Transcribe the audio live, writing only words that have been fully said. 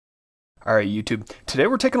Alright YouTube, today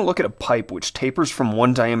we're taking a look at a pipe which tapers from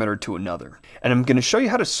one diameter to another, and I'm going to show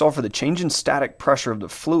you how to solve for the change in static pressure of the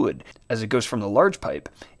fluid as it goes from the large pipe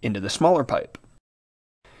into the smaller pipe.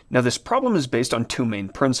 Now this problem is based on two main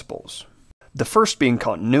principles, the first being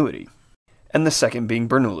continuity, and the second being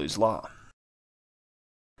Bernoullis Law.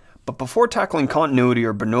 But before tackling continuity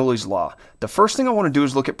or Bernoullis Law, the first thing I want to do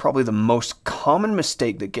is look at probably the most common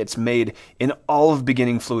mistake that gets made in all of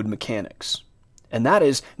beginning fluid mechanics. And that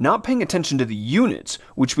is not paying attention to the units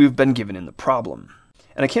which we've been given in the problem.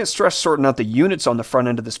 And I can't stress sorting out the units on the front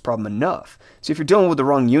end of this problem enough. See, if you're dealing with the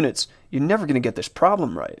wrong units, you're never going to get this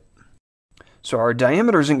problem right. So our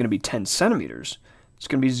diameter isn't going to be 10 centimeters, it's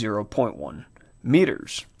going to be 0.1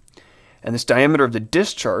 meters. And this diameter of the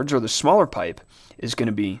discharge, or the smaller pipe, is going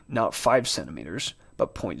to be not 5 centimeters,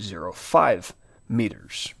 but 0.05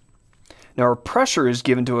 meters. Now our pressure is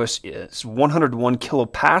given to us is 101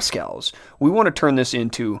 kilopascals. We want to turn this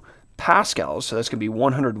into pascals, so that's going to be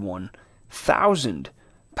 101,000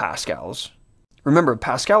 pascals. Remember,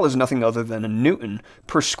 pascal is nothing other than a Newton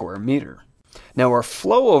per square meter. Now our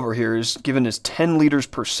flow over here is given as 10 liters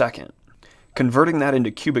per second. Converting that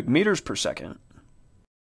into cubic meters per second,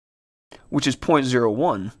 which is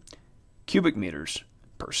 0.01 cubic meters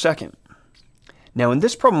per second. Now in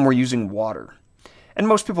this problem we're using water. And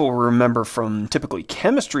most people will remember from typically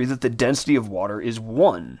chemistry that the density of water is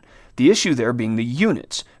 1, the issue there being the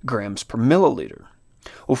units, grams per milliliter.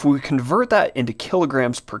 Well, if we convert that into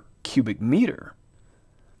kilograms per cubic meter,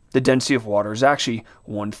 the density of water is actually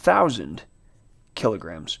 1,000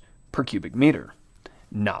 kilograms per cubic meter,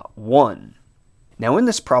 not 1. Now in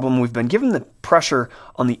this problem we've been given the pressure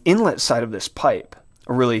on the inlet side of this pipe,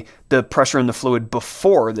 or really the pressure in the fluid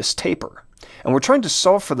before this taper. And we're trying to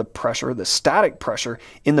solve for the pressure, the static pressure,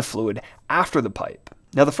 in the fluid after the pipe.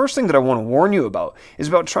 Now the first thing that I want to warn you about is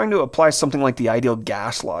about trying to apply something like the ideal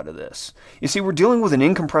gas law to this. You see, we're dealing with an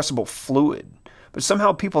incompressible fluid, but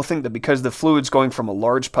somehow people think that because the fluid's going from a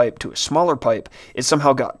large pipe to a smaller pipe, it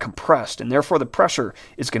somehow got compressed, and therefore the pressure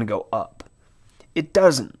is going to go up. It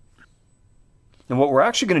doesn't. And what we're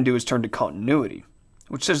actually going to do is turn to continuity,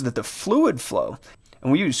 which says that the fluid flow,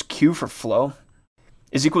 and we use Q for flow,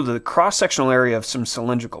 is equal to the cross-sectional area of some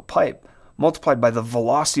cylindrical pipe multiplied by the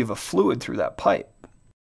velocity of a fluid through that pipe.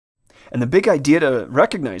 And the big idea to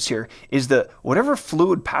recognize here is that whatever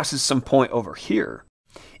fluid passes some point over here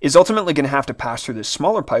is ultimately going to have to pass through this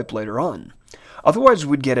smaller pipe later on. Otherwise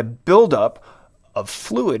we'd get a buildup of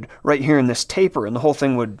fluid right here in this taper and the whole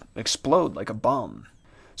thing would explode like a bomb.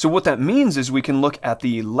 So what that means is we can look at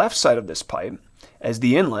the left side of this pipe as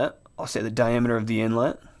the inlet, I'll say the diameter of the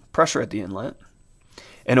inlet, pressure at the inlet,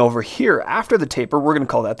 and over here, after the taper, we're going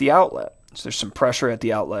to call that the outlet. So there's some pressure at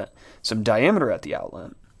the outlet, some diameter at the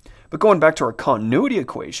outlet. But going back to our continuity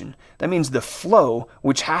equation, that means the flow,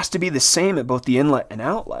 which has to be the same at both the inlet and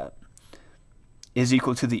outlet, is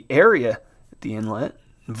equal to the area at the inlet,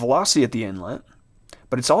 velocity at the inlet,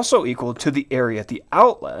 but it's also equal to the area at the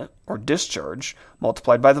outlet, or discharge,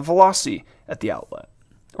 multiplied by the velocity at the outlet,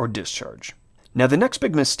 or discharge. Now the next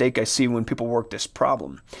big mistake I see when people work this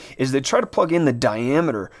problem is they try to plug in the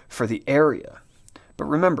diameter for the area. But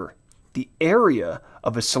remember, the area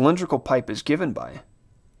of a cylindrical pipe is given by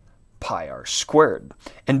pi r squared.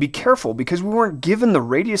 And be careful, because we weren't given the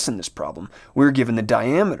radius in this problem, we were given the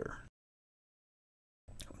diameter.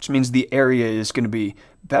 Which means the area is going to be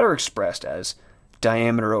better expressed as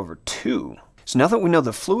diameter over 2. So now that we know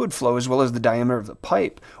the fluid flow as well as the diameter of the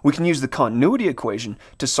pipe, we can use the continuity equation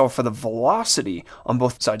to solve for the velocity on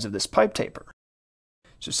both sides of this pipe taper.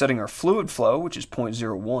 So setting our fluid flow, which is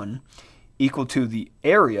 0.01, equal to the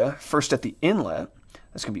area, first at the inlet,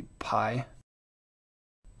 that's going to be pi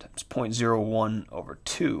times 0.01 over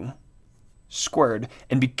 2 squared.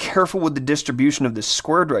 And be careful with the distribution of this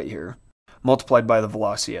squared right here, multiplied by the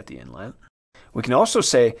velocity at the inlet. We can also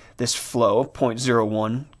say this flow,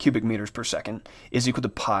 0.01 cubic meters per second, is equal to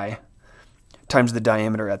pi times the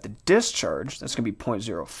diameter at the discharge, that's going to be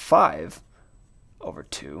 0.05 over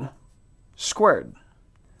 2 squared,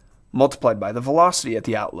 multiplied by the velocity at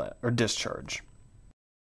the outlet, or discharge.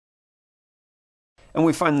 And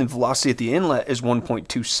we find the velocity at the inlet is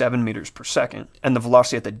 1.27 meters per second, and the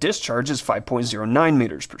velocity at the discharge is 5.09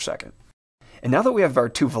 meters per second. And now that we have our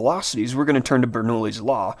two velocities, we're going to turn to Bernoullis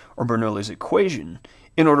Law, or Bernoullis equation,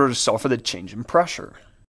 in order to solve for the change in pressure.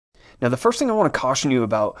 Now the first thing I want to caution you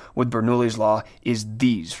about with Bernoullis Law is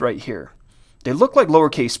these right here. They look like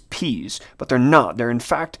lowercase p's, but they're not. They're in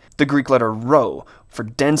fact the Greek letter rho for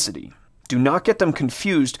density. Do not get them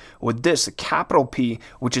confused with this, the capital P,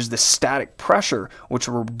 which is the static pressure which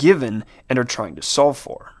we're given and are trying to solve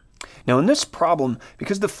for. Now in this problem,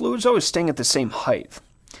 because the fluid's always staying at the same height,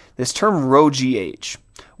 this term ρgh,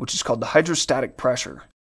 which is called the hydrostatic pressure,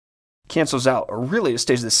 cancels out, or really it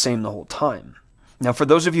stays the same the whole time. Now, for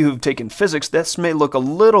those of you who've taken physics, this may look a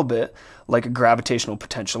little bit like a gravitational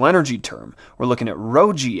potential energy term. We're looking at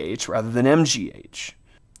ρgh rather than mgh.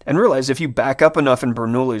 And realize if you back up enough in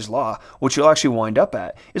Bernoullis Law, what you'll actually wind up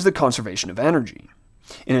at is the conservation of energy.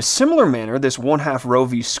 In a similar manner, this 1/2 rho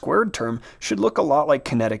v squared term should look a lot like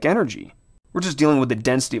kinetic energy. We're just dealing with the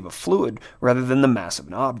density of a fluid rather than the mass of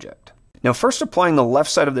an object. Now, first applying the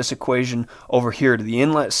left side of this equation over here to the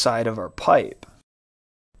inlet side of our pipe,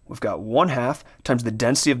 we've got 1/2 times the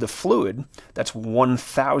density of the fluid, that's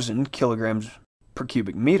 1,000 kilograms per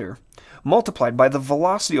cubic meter, multiplied by the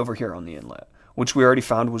velocity over here on the inlet, which we already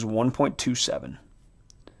found was 1.27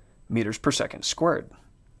 meters per second squared,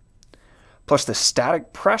 plus the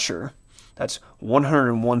static pressure, that's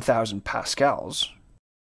 101,000 pascals,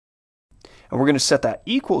 and we're going to set that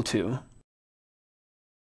equal to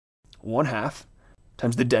 1/2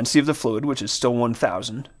 times the density of the fluid, which is still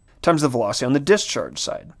 1,000, times the velocity on the discharge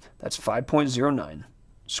side, that's 5.09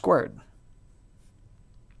 squared,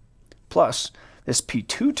 plus this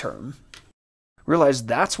P2 term. Realize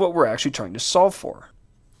that's what we're actually trying to solve for,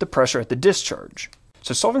 the pressure at the discharge.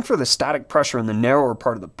 So solving for the static pressure in the narrower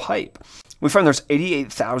part of the pipe, we find there's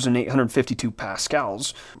 88,852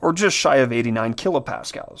 pascals, or just shy of 89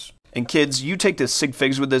 kilopascals. And kids, you take the sig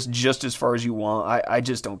figs with this just as far as you want. I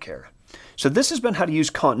just don't care. So this has been how to use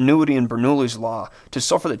continuity in Bernoullis Law to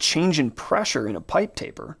solve for the change in pressure in a pipe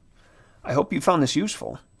taper. I hope you found this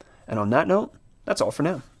useful. And on that note, that's all for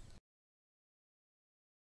now.